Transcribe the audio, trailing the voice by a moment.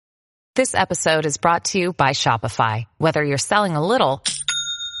This episode is brought to you by Shopify. Whether you're selling a little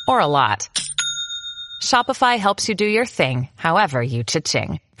or a lot, Shopify helps you do your thing, however you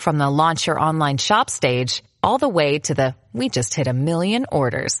cha-ching. From the launch your online shop stage, all the way to the we just hit 1 million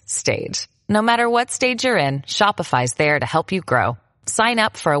orders stage. No matter what stage you're in, Shopify's there to help you grow. Sign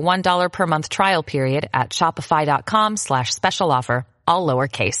up for a $1 per month trial period at shopify.com/special offer, all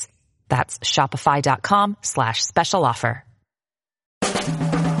lowercase. That's shopify.com/special offer.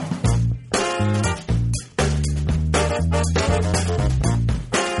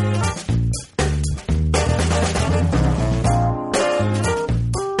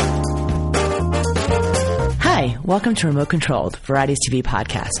 Hi, welcome to Remote Controlled, Variety's TV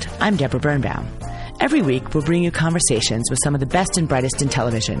podcast. I'm Deborah Birnbaum. Every week, we'll bring you conversations with some of the best and brightest in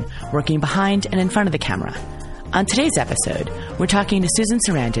television, working behind and in front of the camera. On today's episode, we're talking to Susan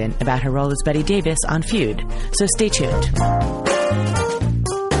Sarandon about her role as Bette Davis on Feud, so stay tuned.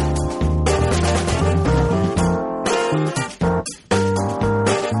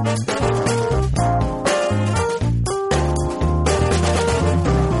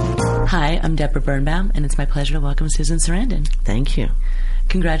 Hi, I'm Deborah Birnbaum, and it's my pleasure to welcome Susan Sarandon. Thank you.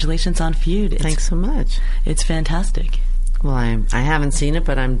 Congratulations on Feud. Thanks so much. It's fantastic. Well, I haven't seen it,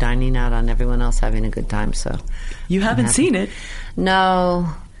 but I'm dining out on everyone else having a good time, so... You haven't seen it?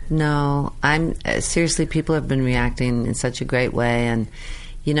 No. I'm seriously, people have been reacting in such a great way, and,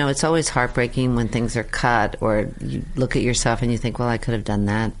 you know, it's always heartbreaking when things are cut, or you look at yourself and you think, well, I could have done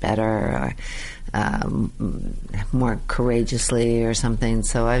that better, or more courageously or something,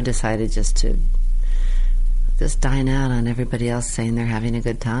 so I've decided just dine out on everybody else saying they're having a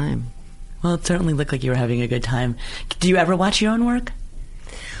good time. Well, it certainly looked like you were having a good time. Do you ever watch your own work?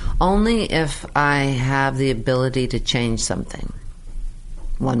 Only if I have the ability to change something,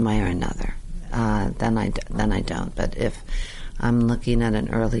 one way or another. Then I don't. But if I'm looking at an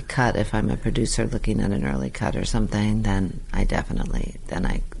early cut, if I'm a producer looking at an early cut or something, then I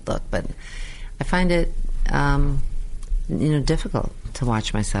look. But I find it, difficult to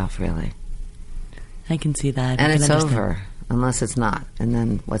watch myself, really. I can see that. And it's over, unless it's not. And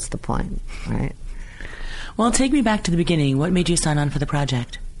then what's the point, right? Well, take me back to the beginning. What made you sign on for the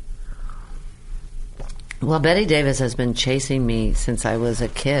project? Well, Bette Davis has been chasing me since I was a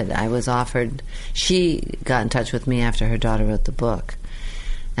kid. She got in touch with me after her daughter wrote the book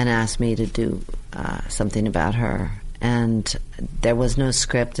and asked me to do something about her. And there was no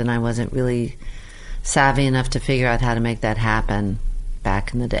script, and I wasn't really savvy enough to figure out how to make that happen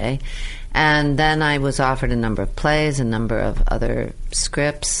back in the day. And then I was offered a number of plays, a number of other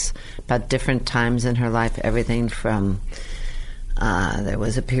scripts about different times in her life, everything from there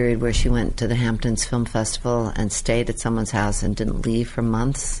was a period where she went to the Hamptons Film Festival and stayed at someone's house and didn't leave for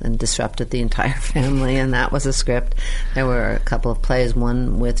months and disrupted the entire family, and that was a script. There were a couple of plays,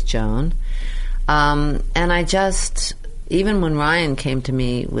 one with Joan. And I just, even when Ryan came to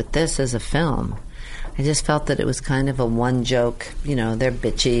me with this as a film, I just felt that it was kind of a one joke, they're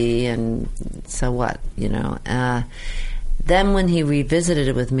bitchy and so what, Then when he revisited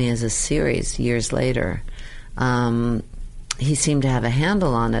it with me as a series years later, he seemed to have a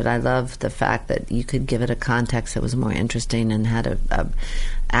handle on it. I love the fact that you could give it a context that was more interesting and had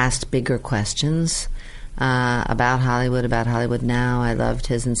asked bigger questions about Hollywood now. I loved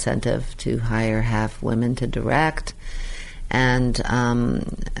his incentive to hire half women to direct. And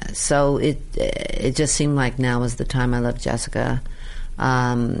so it just seemed like now was the time. I loved Jessica.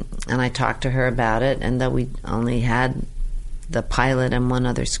 And I talked to her about it, and though we only had the pilot and one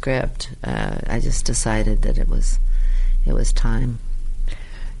other script, I just decided that it was time.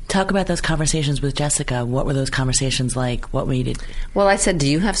 Talk about those conversations with Jessica. What were those conversations like? What made it? Well, I said, do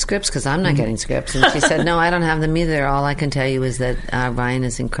you have scripts? Because I'm not getting scripts. And she said, no, I don't have them either. All I can tell you is that Ryan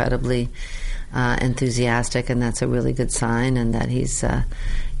is incredibly enthusiastic, and that's a really good sign, and that he's,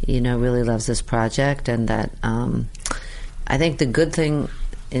 really loves this project, and that I think the good thing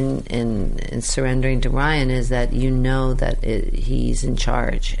in surrendering to Ryan is that that he's in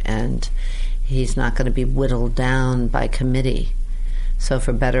charge, and he's not going to be whittled down by committee. So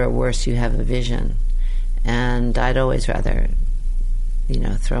for better or worse, you have a vision, and I'd always rather,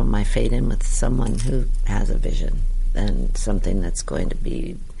 throw my fate in with someone who has a vision than something that's going to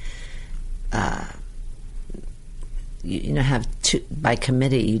be by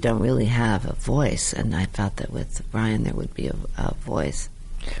committee. You don't really have a voice, and I felt that with Ryan there would be a voice.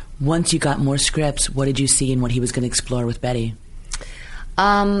 Once you got more scripts, what did you see in what he was going to explore with Bette?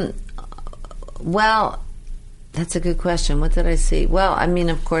 Well, that's a good question. What did I see? Well, I mean,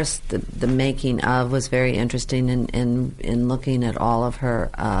 of course, the making of was very interesting in looking at all of her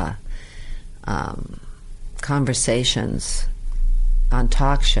conversations on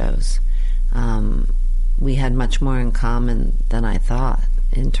talk shows. We had much more in common than I thought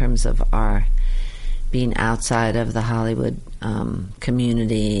in terms of our being outside of the Hollywood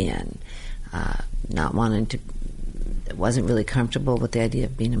community and not wanting to, wasn't really comfortable with the idea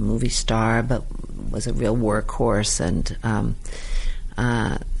of being a movie star, but was a real workhorse. And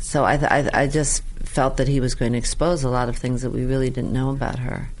so I just felt that he was going to expose a lot of things that we really didn't know about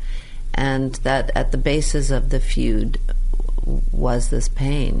her. And that at the basis of the feud was this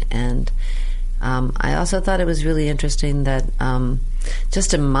pain. And I also thought it was really interesting that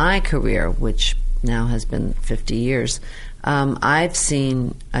just in my career, which now has been 50 years, I've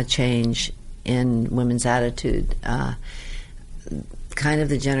seen a change in women's attitude. Kind of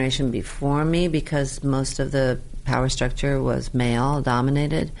the generation before me, because most of the power structure was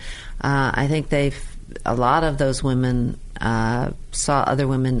male-dominated. I think a lot of those women saw other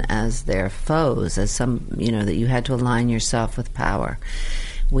women as their foes, as some, that you had to align yourself with power,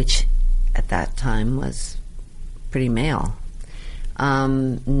 which at that time was pretty male.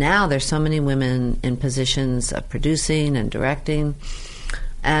 Now there's so many women in positions of producing and directing,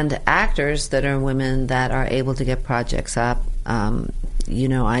 and actors that are women that are able to get projects up.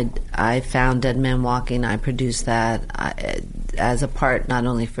 I found Dead Man Walking. I produced that as a part, not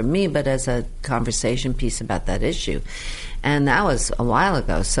only for me, but as a conversation piece about that issue. And that was a while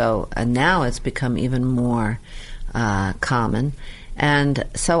ago. So now it's become even more common. And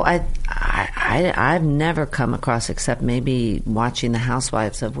so I've never come across, except maybe watching The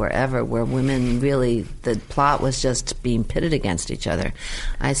Housewives of wherever, where women really, the plot was just being pitted against each other.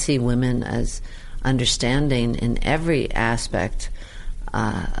 I see women as understanding in every aspect,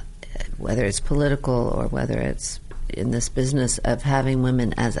 whether it's political or whether it's in this business of having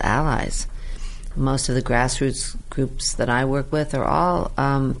women as allies. Most of the grassroots groups that I work with are all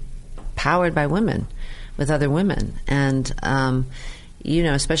powered by women, with other women. And,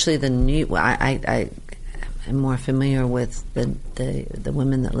 especially the new... I am more familiar with the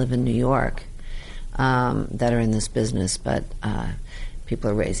women that live in New York that are in this business, but people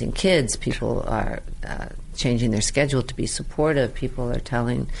are raising kids, people are changing their schedule to be supportive, people are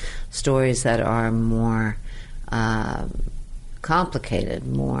telling stories that are more complicated,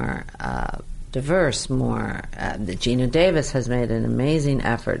 more diverse, more... Gina Davis has made an amazing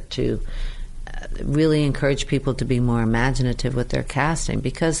effort to really encourage people to be more imaginative with their casting,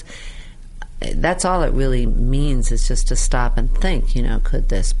 because that's all it really means, is just to stop and think, could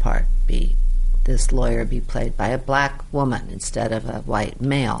this lawyer be played by a black woman instead of a white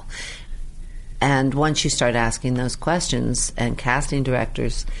male? And once you start asking those questions and casting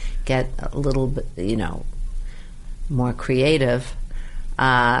directors get a little bit, more creative,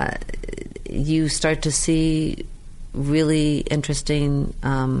 you start to see really interesting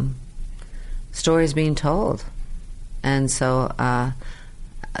stories being told. And so, I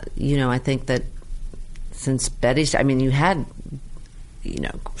think that since Betty's... you had,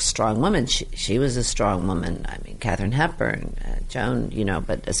 strong women. She was a strong woman. Katharine Hepburn, Joan,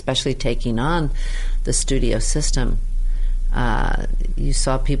 but especially taking on the studio system. You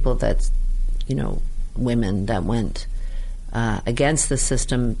saw people that, women that went against the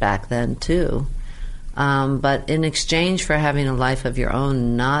system back then, too. But in exchange for having a life of your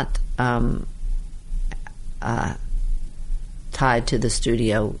own, not tied to the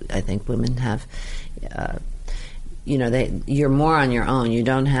studio, I think women have... you're more on your own. You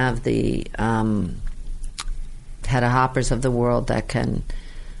don't have the Hedda Hoppers of the world that can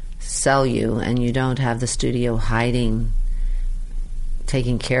sell you, and you don't have the studio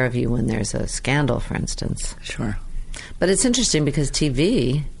taking care of you when there's a scandal, for instance. Sure. But it's interesting because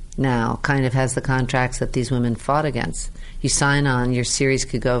TV now kind of has the contracts that these women fought against. You sign on, your series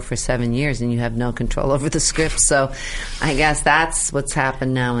could go for 7 years, and you have no control over the script. So I guess that's what's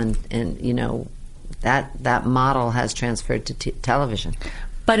happened now, and that model has transferred to television.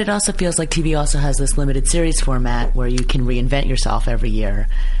 But it also feels like TV also has this limited series format where you can reinvent yourself every year.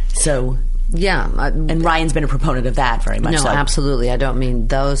 So yeah, and Ryan's been a proponent of that very much. No, so. Absolutely. I don't mean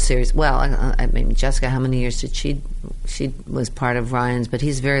those series. Well, Jessica, how many years did she was part of Ryan's? But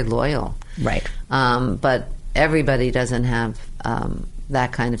he's very loyal, right? But everybody doesn't have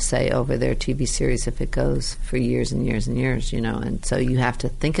that kind of say over their TV series if it goes for years and years and years, and so you have to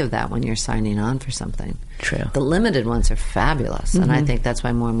think of that when you're signing on for something. True. The limited ones are fabulous, and I think that's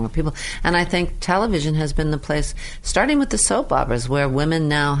why more and more people... And I think television has been the place, starting with the soap operas, where women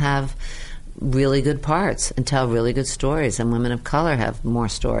now have really good parts and tell really good stories, and women of color have more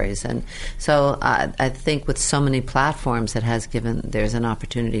stories. And so I think with so many platforms, there's an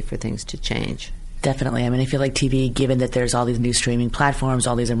opportunity for things to change. Definitely. I mean, I feel like TV, given that there's all these new streaming platforms,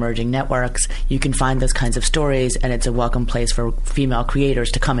 all these emerging networks, you can find those kinds of stories, and it's a welcome place for female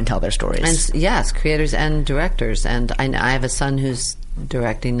creators to come and tell their stories. And yes, creators and directors. And I have a son who's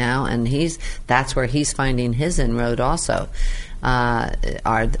directing now, and that's where he's finding his inroad also. Are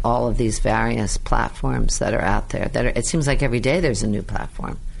all of these various platforms that are out there. It seems like every day there's a new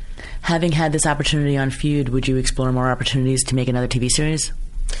platform. Having had this opportunity on Feud, would you explore more opportunities to make another TV series?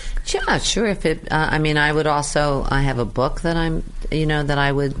 Yeah, sure. If it, I have a book that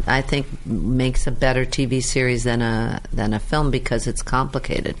I think makes a better TV series than a film because it's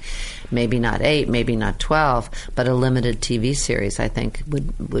complicated. Maybe not 8, maybe not 12, but a limited TV series I think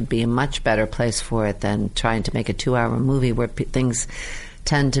would be a much better place for it than trying to make a 2-hour movie where things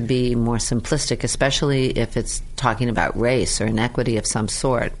tend to be more simplistic, especially if it's talking about race or inequity of some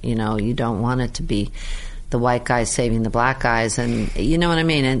sort. You don't want it to be the white guys saving the black guys, and you know what I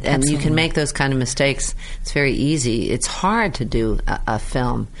mean? And you can make those kind of mistakes. It's very easy. It's hard to do a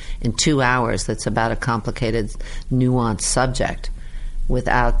film in 2 hours that's about a complicated, nuanced subject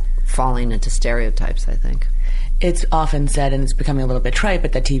without falling into stereotypes, I think. It's often said, and it's becoming a little bit trite,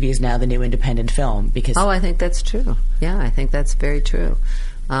 but that TV is now the new independent film because... Oh, I think that's true. Yeah, I think that's very true.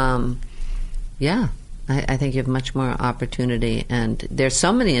 Yeah. I think you have much more opportunity, and there's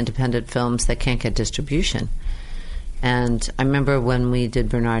so many independent films that can't get distribution. And I remember when we did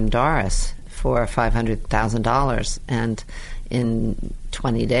Bernard and Doris for $500,000 and in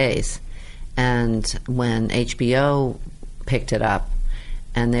 20 days, and when HBO picked it up,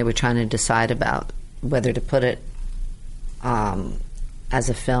 and they were trying to decide about whether to put it as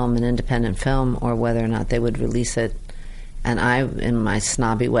a film, an independent film, or whether or not they would release it. And I, in my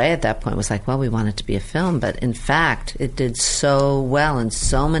snobby way at that point, was like, well, we want it to be a film. But in fact, it did so well, and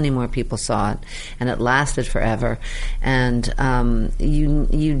so many more people saw it, and it lasted forever. And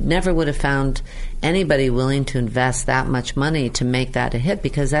you never would have found anybody willing to invest that much money to make that a hit,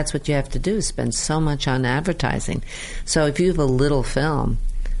 because that's what you have to do, spend so much on advertising. So if you have a little film,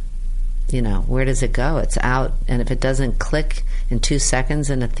 where does it go? It's out. And if it doesn't click in 2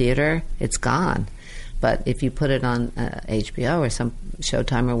 seconds in a theater, it's gone. But if you put it on HBO or some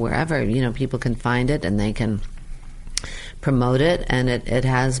Showtime or wherever, people can find it and they can promote it, and it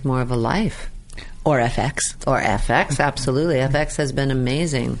has more of a life. Or FX. Or FX, absolutely. FX has been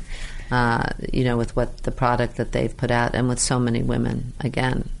amazing, with the product that they've put out, and with so many women,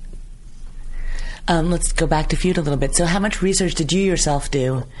 again. Let's go back to Feud a little bit. So how much research did you yourself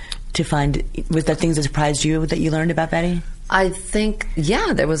do to find, was there things that surprised you that you learned about Betty? I think,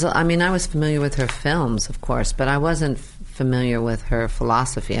 there was, I was familiar with her films, of course, but I wasn't familiar with her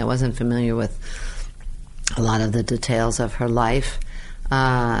philosophy. I wasn't familiar with a lot of the details of her life.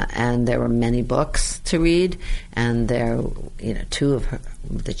 And there were many books to read, and there, 2 of her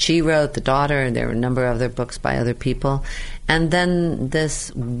that she wrote, the daughter, and there were a number of other books by other people. And then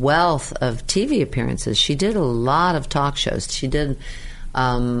this wealth of TV appearances. She did a lot of talk shows. She did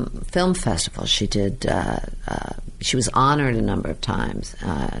film festivals. She did. She was honored a number of times,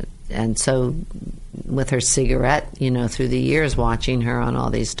 and so with her cigarette, through the years, watching her on all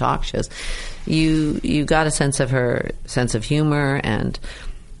these talk shows, you got a sense of her sense of humor and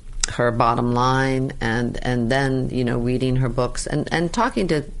her bottom line, and then reading her books and talking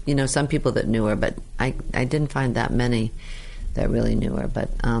to some people that knew her, but I didn't find that many that really knew her.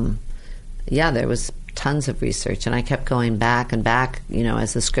 But there was tons of research, and I kept going back and back,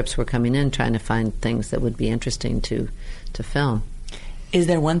 as the scripts were coming in, trying to find things that would be interesting to film. Is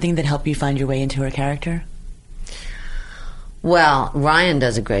there one thing that helped you find your way into her character? Well, Ryan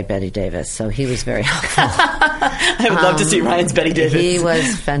does a great Bette Davis, so he was very helpful. I would love to see Ryan's Bette Davis. He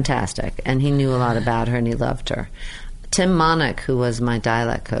was fantastic, and he knew a lot about her, and he loved her. Tim Monick, who was my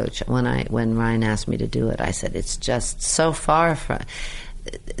dialect coach, when Ryan asked me to do it, I said, it's just so far from...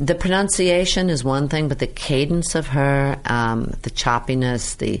 The pronunciation is one thing, but the cadence of her, the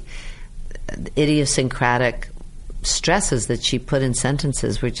choppiness, the idiosyncratic stresses that she put in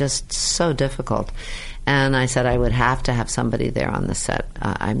sentences were just so difficult. And I said I would have to have somebody there on the set.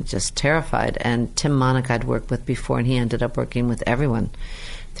 I'm just terrified. And Tim Monick I'd worked with before, and he ended up working with everyone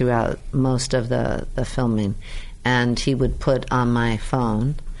throughout most of the filming. And he would put on my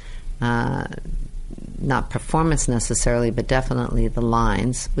phone... not performance necessarily, but definitely the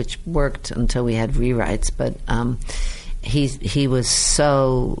lines, which worked until we had rewrites. But he was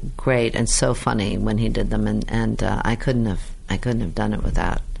so great and so funny when he did them, and I couldn't have done it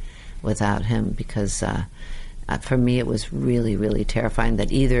without him, because for me it was really, really terrifying.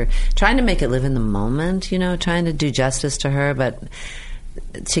 That either trying to make it live in the moment, trying to do justice to her, but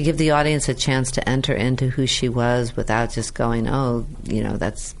to give the audience a chance to enter into who she was without just going,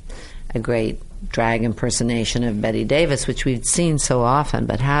 that's a great drag impersonation of Bette Davis, which we've seen so often.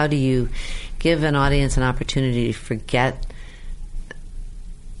 But how do you give an audience an opportunity to forget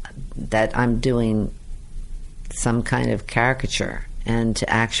that I'm doing some kind of caricature and to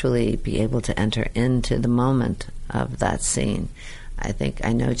actually be able to enter into the moment of that scene?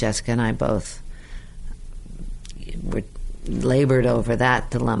 I know Jessica and I both were labored over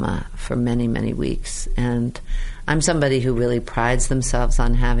that dilemma for many, many weeks. And I'm somebody who really prides themselves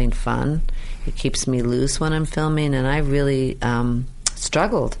on having fun. It keeps me loose when I'm filming, and I really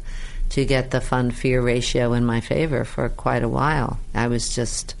struggled to get the fun-fear ratio in my favor for quite a while. I was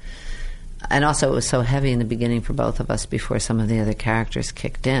just... And also it was so heavy in the beginning for both of us before some of the other characters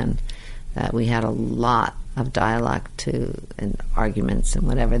kicked in that we had a lot of dialogue and arguments and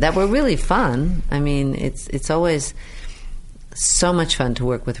whatever that were really fun. I mean, it's always so much fun to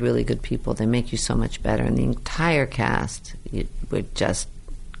work with really good people. They make you so much better. And the entire cast were just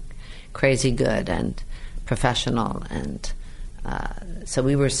crazy good and professional. And so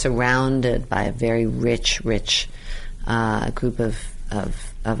we were surrounded by a very rich group of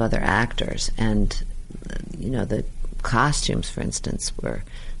other actors. And, the costumes, for instance, were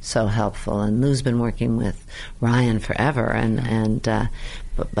so helpful. And Lou's been working with Ryan forever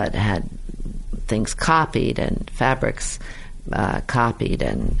but had things copied and fabrics copied,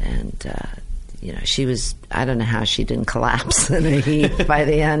 and she was, I don't know how she didn't collapse in the heat by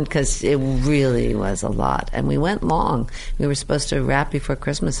the end, because it really was a lot. And we went long. We were supposed to wrap before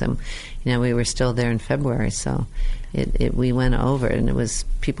Christmas, and we were still there in February, so we went over, and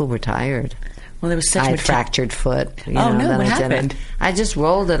people were tired. Well, there was such I had fractured foot. What happened? I just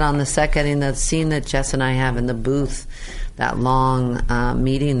rolled it on the set, getting the scene that Jess and I have in the booth, that long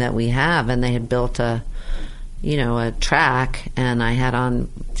meeting that we have, and they had built a track, and I had on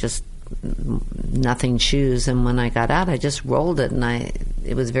just nothing shoes, and when I got out, I just rolled it, and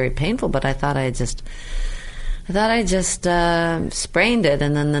it was very painful, but I thought I just sprained it,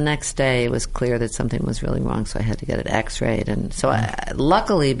 and then the next day it was clear that something was really wrong, so I had to get it x-rayed. And so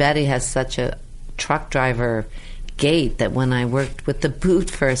luckily Bette has such a truck driver gait that when I worked with the boot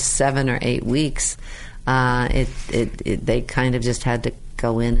for 7 or 8 weeks, they kind of just had to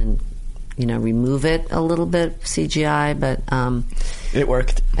go in and remove it a little bit, CGI, but it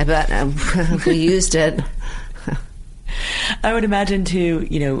worked. But we used it. I would imagine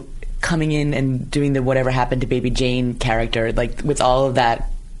too, coming in and doing the Whatever Happened to Baby Jane character, like with all of that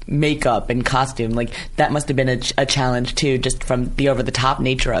makeup and costume, like that must have been a challenge too, just from the over-the-top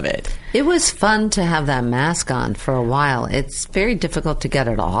nature of it. It was fun to have that mask on for a while. It's very difficult to get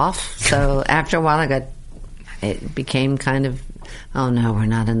it off. So after a while, it became kind of, oh no, we're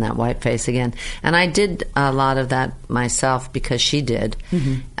not in that white face again. And I did a lot of that myself because she did.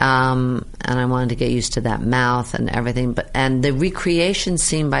 Mm-hmm. And I wanted to get used to that mouth and everything. And the recreation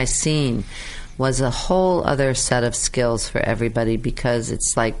scene by scene was a whole other set of skills for everybody, because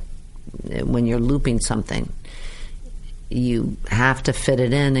it's like when you're looping something, you have to fit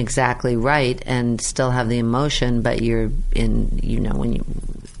it in exactly right and still have the emotion, but you're in,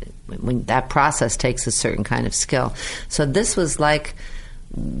 when that process takes a certain kind of skill. So this was like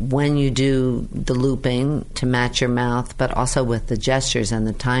when you do the looping to match your mouth, but also with the gestures and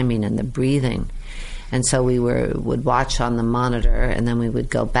the timing and the breathing. And so we would watch on the monitor, and then we would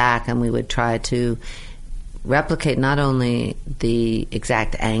go back and we would try to replicate not only the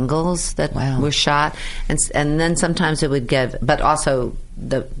exact angles that were shot, and then sometimes it would but also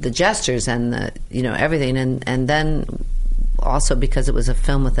the gestures and the everything, and then also because it was a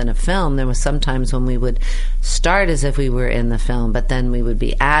film within a film, there was sometimes when we would start as if we were in the film, but then we would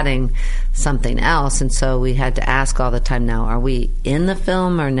be adding something else, and so we had to ask all the time, now are we in the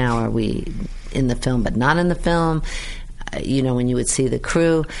film, or now are we in the film but not in the film? When you would see the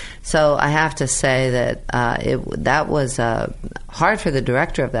crew. So I have to say that that was hard for the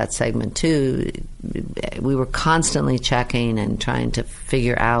director of that segment too. We were constantly checking and trying to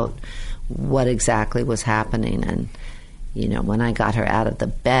figure out what exactly was happening. And when I got her out of the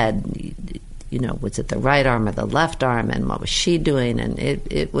bed, was it the right arm or the left arm, and what was she doing? And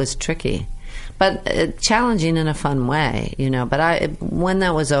it was tricky, but challenging in a fun way, But when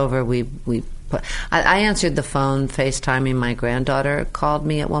that was over, I answered the phone, FaceTiming. My granddaughter called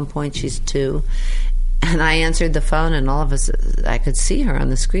me at one point. She's 2. And I answered the phone, and all of us, I could see her on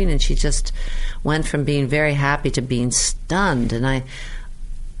the screen, and she just went from being very happy to being stunned. And I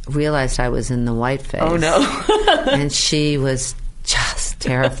realized I was in the white face. Oh, no. And she was just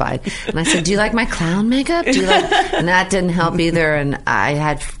terrified. And I said, do you like my clown makeup? And that didn't help either. And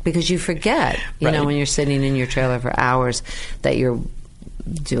because you forget, when you're sitting in your trailer for hours, that you're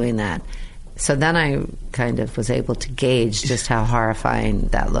doing that. So then I kind of was able to gauge just how horrifying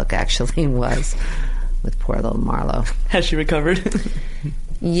that look actually was with poor little Marlo. Has she recovered?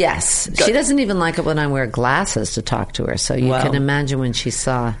 Yes. She doesn't even like it when I wear glasses to talk to her. So you Wow. can imagine when she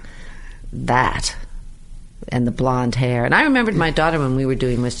saw that and the blonde hair. And I remembered my daughter when we were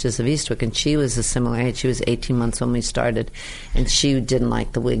doing Witches of Eastwick, and she was a similar age. She was 18 months when we started, and she didn't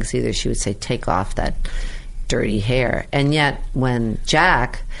like the wigs either. She would say, take off that dirty hair. And yet when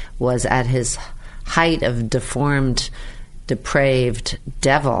Jack was at his height of deformed, depraved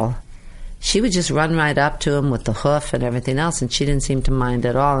devil, she would just run right up to him with the hoof and everything else, and she didn't seem to mind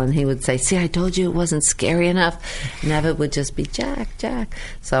at all. And he would say, see, I told you it wasn't scary enough. And Evan would just be, Jack, Jack.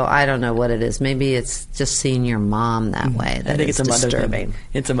 So I don't know what it is. Maybe it's just seeing your mom that way. That I think is it's a mother disturbing. thing.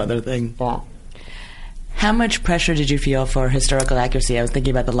 It's a mother thing. Yeah. How much pressure did you feel for historical accuracy? I was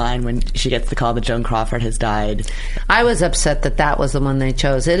thinking about the line when she gets the call that Joan Crawford has died. I was upset that that was the one they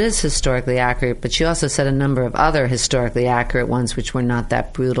chose. It is historically accurate, but she also said a number of other historically accurate ones which were not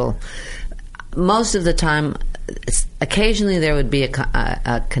that brutal. Most of the time, occasionally there would be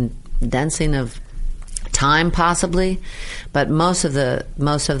a condensing of time, possibly, but most of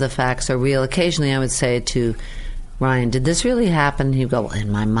the facts are real. Occasionally, I would say to Ryan, "Did this really happen?" He'd go, "Well,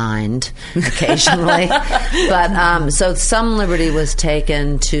 in my mind," occasionally. But so some liberty was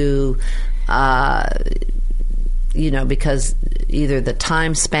taken to, because either the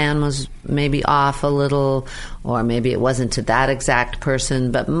time span was maybe off a little, or maybe it wasn't to that exact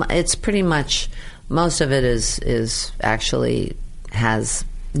person. But it's pretty much, most of it is actually has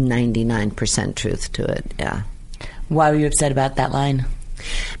 99% truth to it. Yeah. Why were you upset about that line?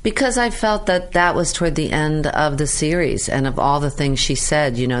 Because I felt that was toward the end of the series, and of all the things she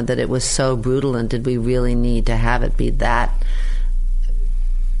said, that it was so brutal, and did we really need to have it be that,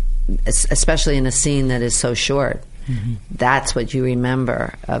 especially in a scene that is so short. Mm-hmm. That's what you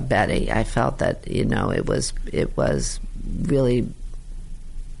remember of Betty. I felt that, it was really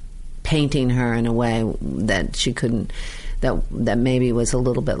painting her in a way that she couldn't, that maybe was a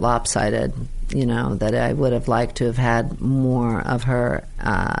little bit lopsided, that I would have liked to have had more of her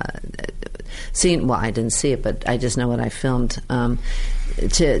seen. Well, I didn't see it, but I just know what I filmed.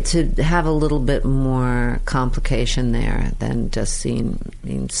 To have a little bit more complication there than just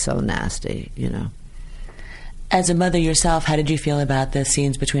being so nasty, As a mother yourself, how did you feel about the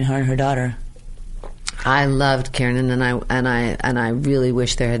scenes between her and her daughter? I loved Kiernan, and I really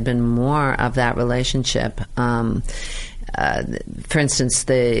wish there had been more of that relationship. For instance,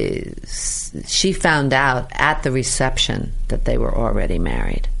 she found out at the reception that they were already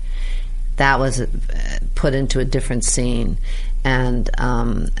married. That was put into a different scene, and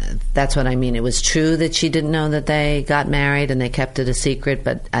that's what I mean. It was true that she didn't know that they got married and they kept it a secret,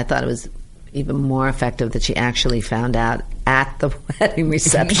 but I thought it was even more effective that she actually found out at the wedding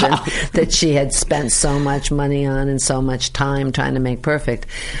reception that she had spent so much money on and so much time trying to make perfect.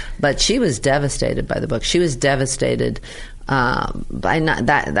 But she was devastated by the book. She was devastated by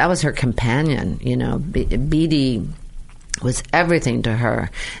that was her companion. Beatty was everything to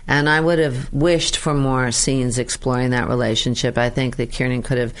her, and I would have wished for more scenes exploring that relationship. I think that Kiernan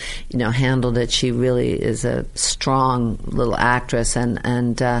could have, handled it. She really is a strong little actress,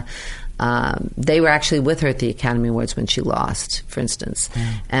 and they were actually with her at the Academy Awards when she lost, for instance.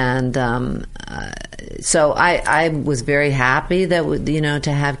 And so I was very happy that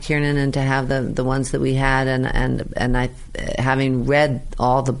to have Kiernan and to have the ones that we had, and I, having read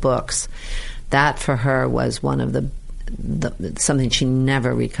all the books, that for her was one of the something she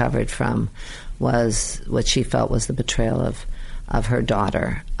never recovered from, was what she felt was the betrayal of her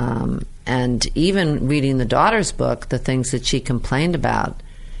daughter. And even reading the daughter's book, the things that she complained about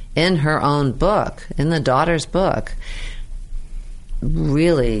in her own book, in the daughter's book,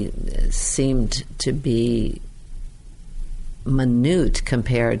 really seemed to be minute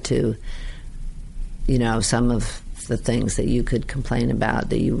compared to, some of the things that you could complain about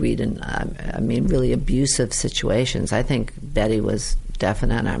that you read in, really abusive situations. I think Betty was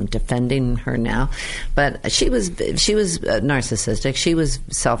definite. I'm defending her now, but she was narcissistic. She was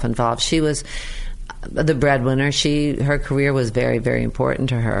self-involved. She was the breadwinner. Her career was very, very important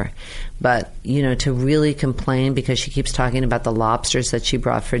to her. But, to really complain because she keeps talking about the lobsters that she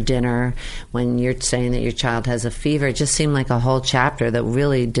brought for dinner when you're saying that your child has a fever, it just seemed like a whole chapter that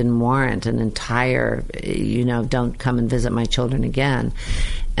really didn't warrant an entire, don't come and visit my children again.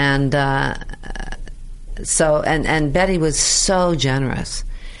 And so Betty was so generous.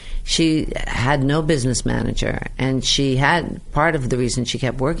 She had no business manager, and she had, part of the reason she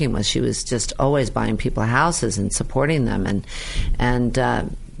kept working was she was just always buying people houses and supporting them, and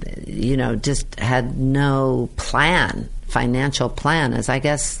just had no financial plan, as I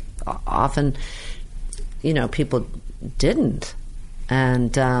guess often, people didn't.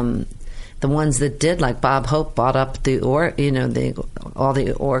 And the ones that did, like Bob Hope, bought up all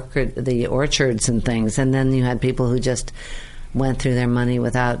the orchards and things, and then you had people who just went through their money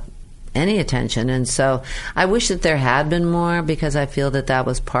without any attention. And so I wish that there had been more, because I feel that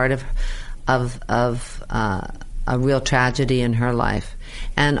was part of a real tragedy in her life.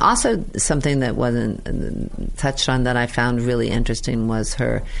 And also something that wasn't touched on that I found really interesting was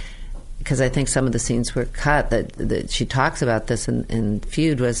her, because I think some of the scenes were cut, that she talks about this in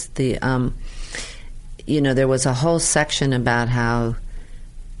Feud, was the, there was a whole section about how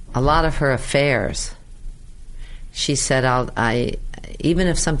a lot of her affairs, she said, even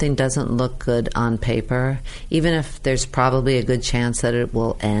if something doesn't look good on paper, even if there's probably a good chance that it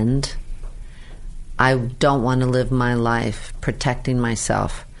will end, I don't want to live my life protecting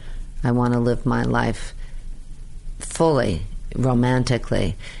myself. I want to live my life fully,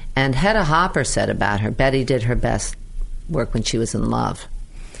 romantically. And Hedda Hopper said about her, Betty did her best work when she was in love.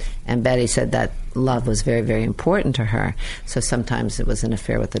 And Betty said that love was very, very important to her. So sometimes it was an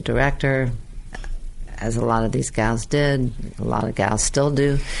affair with the director, as a lot of these gals did, a lot of gals still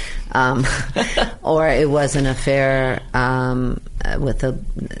do, or it was an affair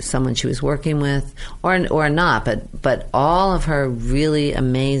with someone she was working with, or not. But all of her really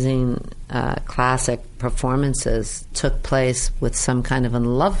amazing classic performances took place with some kind of a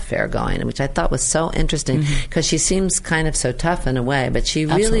love affair going, which I thought was so interesting, because she seems kind of so tough in a way, but she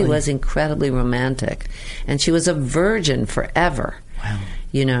really was incredibly romantic, and she was a virgin forever. Wow.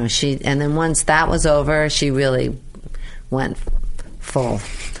 And then once that was over, she really went full.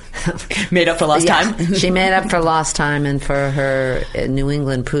 Made up for lost time? She made up for lost time and for her New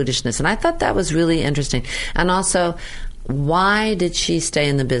England prudishness. And I thought that was really interesting. And also, why did she stay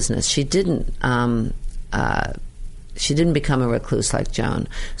in the business? She didn't become a recluse like Joan.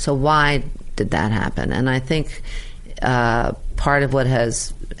 So why did that happen? And I think part of what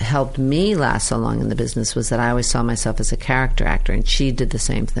has helped me last so long in the business was that I always saw myself as a character actor, and she did the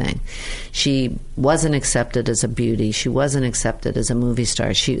same thing. She wasn't accepted as a beauty. She wasn't accepted as a movie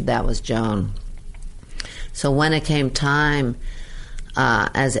star. That was Joan. So when it came time,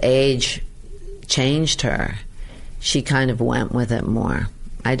 as age changed her, she kind of went with it more.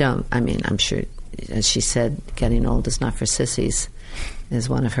 I'm sure, as she said, getting old is not for sissies, is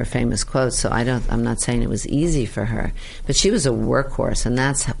one of her famous quotes. So I'm not saying it was easy for her, but she was a workhorse, and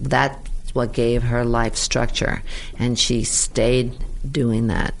that's what gave her life structure. And she stayed doing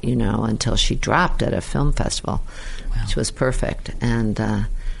that, until she dropped at a film festival, which was perfect. And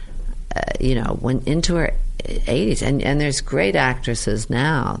went into her 80s, and there's great actresses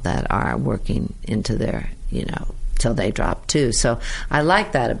now that are working into their, till they drop too. So I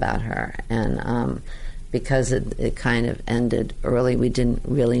like that about her, and because it kind of ended early. We didn't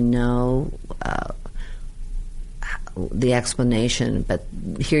really know the explanation, but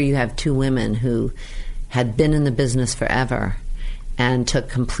here you have two women who had been in the business forever and took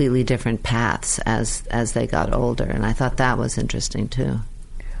completely different paths as they got older, and I thought that was interesting too.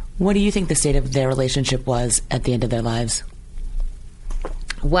 What do you think the state of their relationship was at the end of their lives?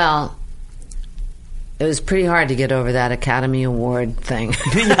 Well, it was pretty hard to get over that Academy Award thing.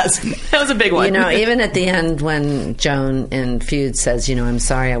 Yes, that was a big one. Even at the end when Joan in Feud says, I'm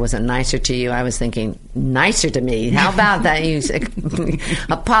sorry I wasn't nicer to you, I was thinking, nicer to me? How about that? You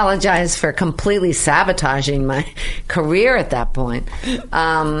apologize for completely sabotaging my career at that point.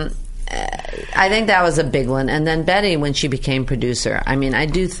 I think that was a big one. And then Betty, when she became producer, I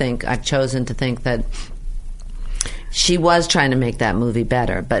do think, I've chosen to think that she was trying to make that movie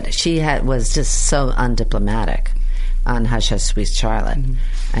better, but she was just so undiplomatic on Hush Hush Sweet Charlotte.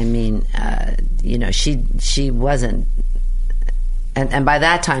 She wasn't, and by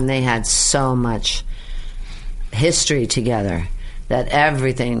that time they had so much history together that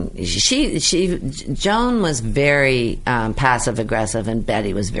everything. Joan was very passive aggressive, and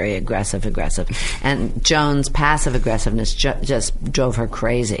Betty was very aggressive, and Joan's passive aggressiveness just drove her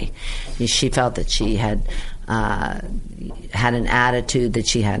crazy. She felt that she had an attitude that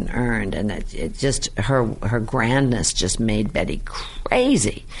she hadn't earned, and that it just her grandness just made Betty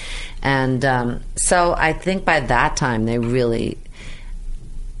crazy. And so I think by that time they really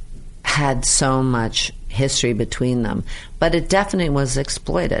had so much history between them, but it definitely was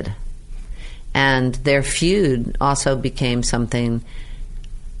exploited. And their feud also became something,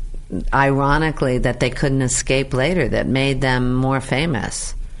 ironically, that they couldn't escape later, that made them more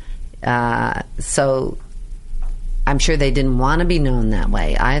famous. So I'm sure they didn't want to be known that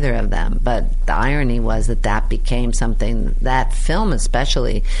way, either of them, but the irony was that became something, that film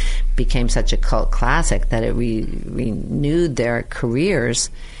especially became such a cult classic that it renewed their careers,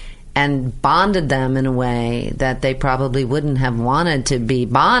 and bonded them in a way that they probably wouldn't have wanted to be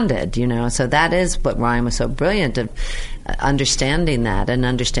bonded, So that is what Ryan was so brilliant of understanding that, and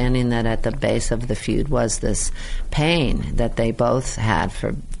understanding that at the base of the feud was this pain that they both had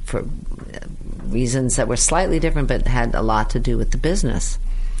for reasons that were slightly different but had a lot to do with the business.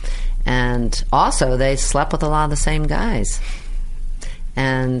 And also they slept with a lot of the same guys.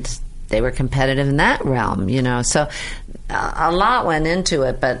 And they were competitive in that realm, So a lot went into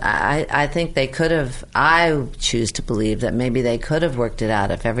it, but I think they could have, I choose to believe that maybe they could have worked it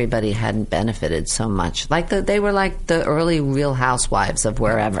out if everybody hadn't benefited so much. They were like the early Real Housewives of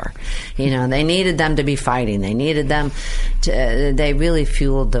wherever. They needed them to be fighting. They needed them to, they really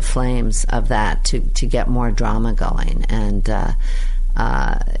fueled the flames of that to get more drama going. And,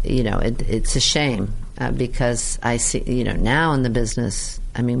 it's a shame. Because I see, now in the business,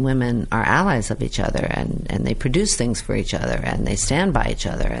 women are allies of each other, and they produce things for each other, and they stand by each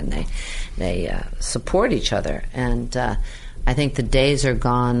other, and they support each other. And I think the days are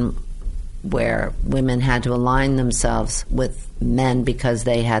gone where women had to align themselves with men because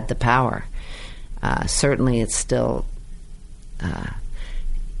they had the power. Certainly it's still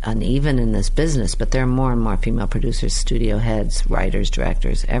uneven in this business, but there are more and more female producers, studio heads, writers,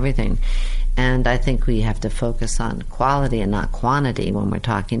 directors, everything. And I think we have to focus on quality and not quantity when we're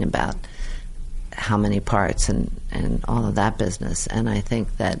talking about how many parts and all of that business. And I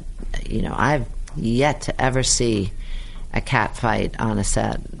think that, I've yet to ever see a cat fight on a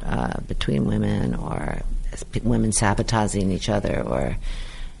set between women, or women sabotaging each other, or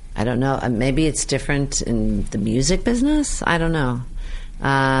I don't know. Maybe it's different in the music business. I don't know.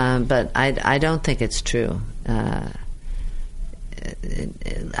 But I don't think it's true.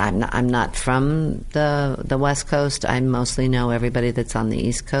 I'm not from the West Coast. I mostly know everybody that's on the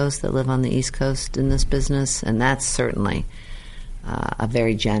East Coast, that live on the East Coast in this business, and that's certainly a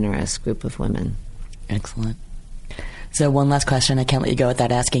very generous group of women. Excellent. So one last question. I can't let you go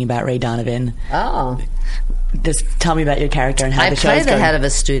without asking about Ray Donovan. Oh. Just tell me about your character and how the show's going. I play the head of a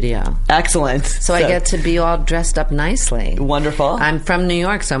studio. Excellent. So I get to be all dressed up nicely. Wonderful. I'm from New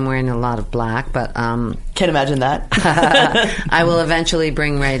York, so I'm wearing a lot of black, but... Can't imagine that. I will eventually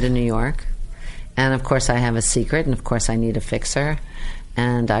bring Ray to New York. And, of course, I have a secret, and, of course, I need a fixer.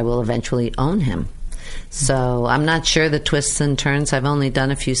 And I will eventually own him. So I'm not sure the twists and turns. I've only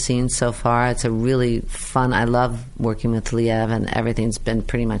done a few scenes so far. It's a really fun... I love working with Liev, and everything's been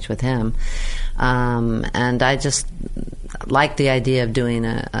pretty much with him. And I just like the idea of doing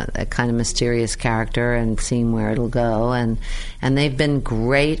a kind of mysterious character and seeing where it'll go. And they've been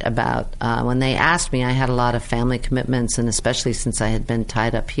great about... when they asked me, I had a lot of family commitments, and especially since I had been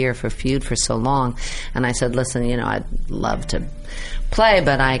tied up here for Feud for so long. And I said, listen, I'd love to play,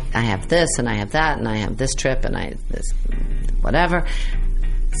 but I have this, and I have that, and I have this trip, and I this whatever,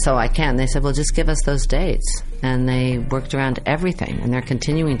 so I can. They said, well, just give us those dates. And they worked around everything, and they're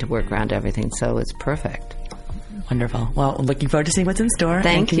continuing to work around everything, so it's perfect. Wonderful. Well, I'm looking forward to seeing what's in store.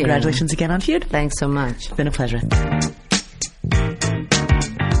 Thank you. Congratulations again on Feud. Thanks so much. It's been a pleasure.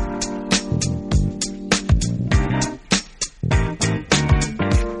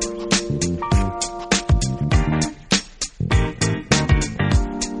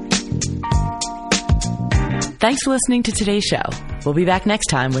 Thanks for listening to today's show. We'll be back next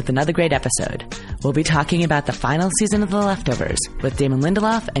time with another great episode. We'll be talking about the final season of The Leftovers with Damon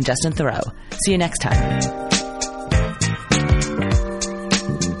Lindelof and Justin Theroux. See you next time.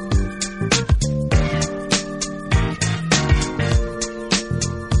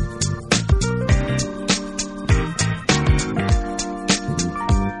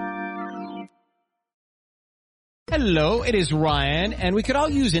 Hello, it is Ryan, and we could all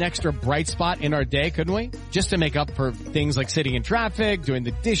use an extra bright spot in our day, couldn't we? Just to make up for things like sitting in traffic, doing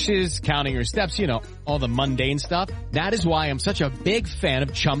the dishes, counting your steps, all the mundane stuff. That is why I'm such a big fan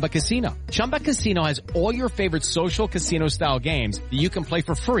of Chumba Casino. Chumba Casino has all your favorite social casino-style games that you can play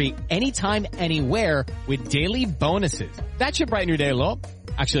for free anytime, anywhere with daily bonuses. That should brighten your day a little.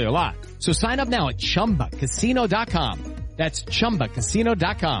 Actually, a lot. So sign up now at ChumbaCasino.com. That's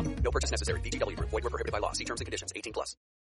ChumbaCasino.com. No purchase necessary. VGW Group. Void where prohibited by law. See terms and conditions. 18+.